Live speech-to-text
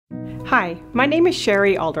Hi, my name is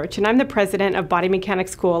Shari Aldrich, and I'm the president of Bodymechanics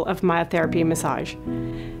School of Myotherapy and Massage.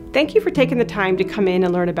 Thank you for taking the time to come in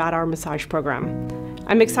and learn about our massage program.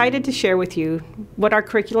 I'm excited to share with you what our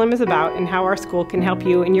curriculum is about and how our school can help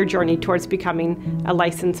you in your journey towards becoming a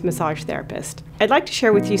licensed massage therapist. I'd like to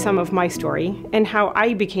share with you some of my story and how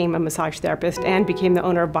I became a massage therapist and became the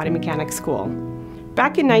owner of Bodymechanics School.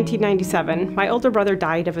 Back in 1997, my older brother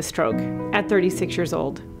died of a stroke at 36 years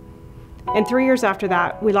old. And 3 years after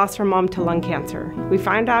that, we lost our mom to lung cancer. We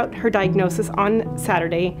found out her diagnosis on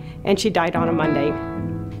Saturday, and she died on a Monday.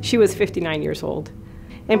 She was 59 years old.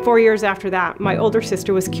 And 4 years after that, my older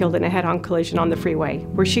sister was killed in a head-on collision on the freeway,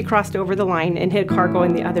 where she crossed over the line and hit a car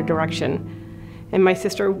going the other direction. And my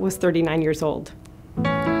sister was 39 years old.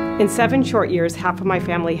 In 7 short years, half of my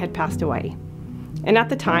family had passed away. And at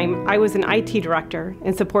the time, I was an IT director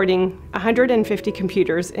and supporting 150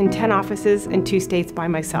 computers in 10 offices in 2 states by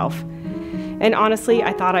myself. And honestly,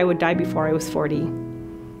 I thought I would die before I was 40.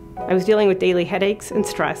 I was dealing with daily headaches and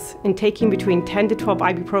stress and taking between 10 to 12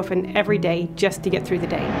 ibuprofen every day just to get through the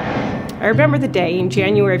day. I remember the day in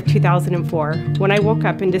January of 2004 when I woke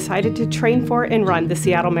up and decided to train for and run the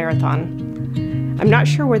Seattle Marathon. I'm not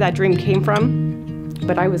sure where that dream came from,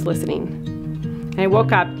 but I was listening. And I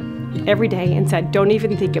woke up every day and said, don't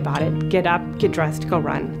even think about it. Get up, get dressed, go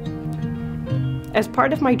run. As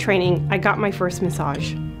part of my training, I got my first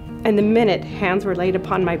massage. And the minute hands were laid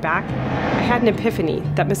upon my back, I had an epiphany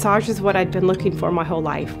that massage is what I'd been looking for my whole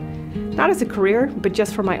life. Not as a career, but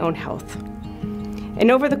just for my own health.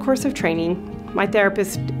 And over the course of training, my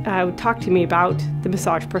therapist talked to me about the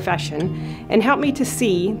massage profession and helped me to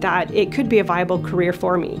see that it could be a viable career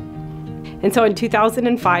for me. And so in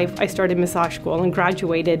 2005, I started massage school and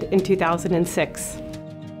graduated in 2006.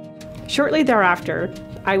 Shortly thereafter,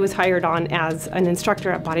 I was hired on as an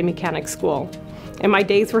instructor at Bodymechanics School. And my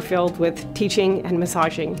days were filled with teaching and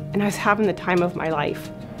massaging, and I was having the time of my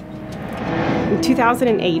life. In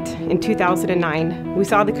 2008 and 2009, we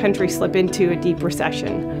saw the country slip into a deep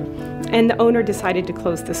recession, and the owner decided to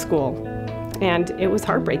close the school. And it was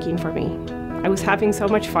heartbreaking for me. I was having so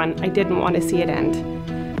much fun, I didn't want to see it end.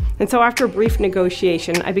 And so after a brief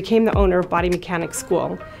negotiation, I became the owner of Bodymechanics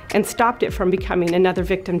School and stopped it from becoming another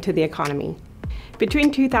victim to the economy.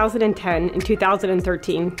 Between 2010 and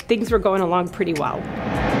 2013, things were going along pretty well.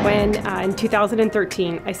 When in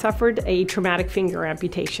 2013, I suffered a traumatic finger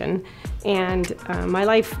amputation, and my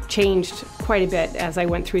life changed quite a bit as I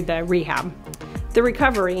went through the rehab. The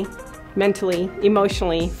recovery, mentally,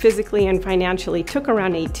 emotionally, physically, and financially, took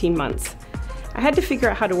around 18 months. I had to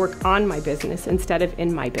figure out how to work on my business instead of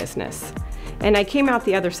in my business. And I came out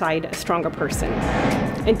the other side a stronger person.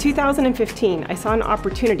 In 2015, I saw an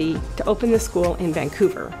opportunity to open the school in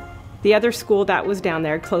Vancouver. The other school that was down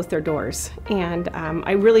there closed their doors, and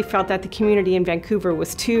I really felt that the community in Vancouver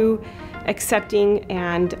was too accepting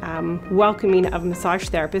and welcoming of massage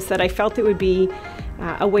therapists that I felt it would be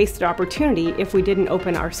a wasted opportunity if we didn't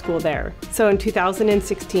open our school there. So in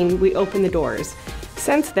 2016, we opened the doors.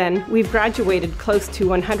 Since then, we've graduated close to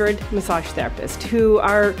 100 massage therapists who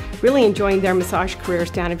are really enjoying their massage careers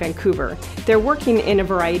down in Vancouver. They're working in a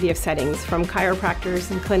variety of settings, from chiropractors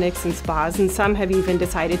and clinics and spas, and some have even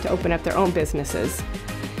decided to open up their own businesses.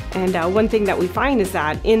 And one thing that we find is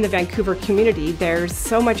that in the Vancouver community, there's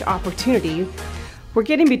so much opportunity. We're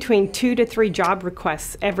getting between 2 to 3 job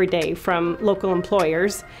requests every day from local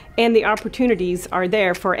employers, and the opportunities are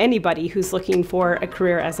there for anybody who's looking for a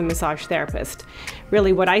career as a massage therapist.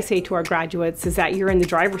 Really, what I say to our graduates is that you're in the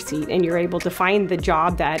driver's seat and you're able to find the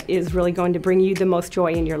job that is really going to bring you the most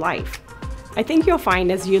joy in your life. I think you'll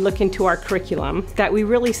find as you look into our curriculum that we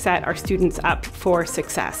really set our students up for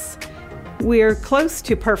success. We're close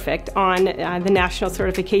to perfect on the national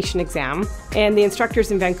certification exam, and the instructors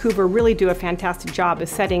in Vancouver really do a fantastic job of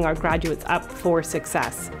setting our graduates up for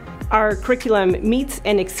success. Our curriculum meets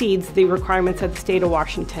and exceeds the requirements of the state of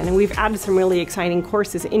Washington, and we've added some really exciting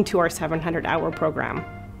courses into our 700-hour program.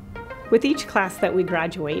 With each class that we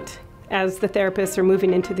graduate, as the therapists are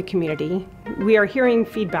moving into the community, we are hearing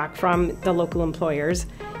feedback from the local employers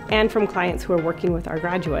and from clients who are working with our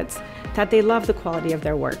graduates that they love the quality of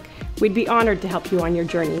their work. We'd be honored to help you on your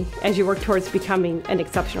journey as you work towards becoming an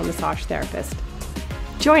exceptional massage therapist.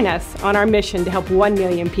 Join us on our mission to help 1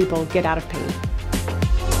 million people get out of pain.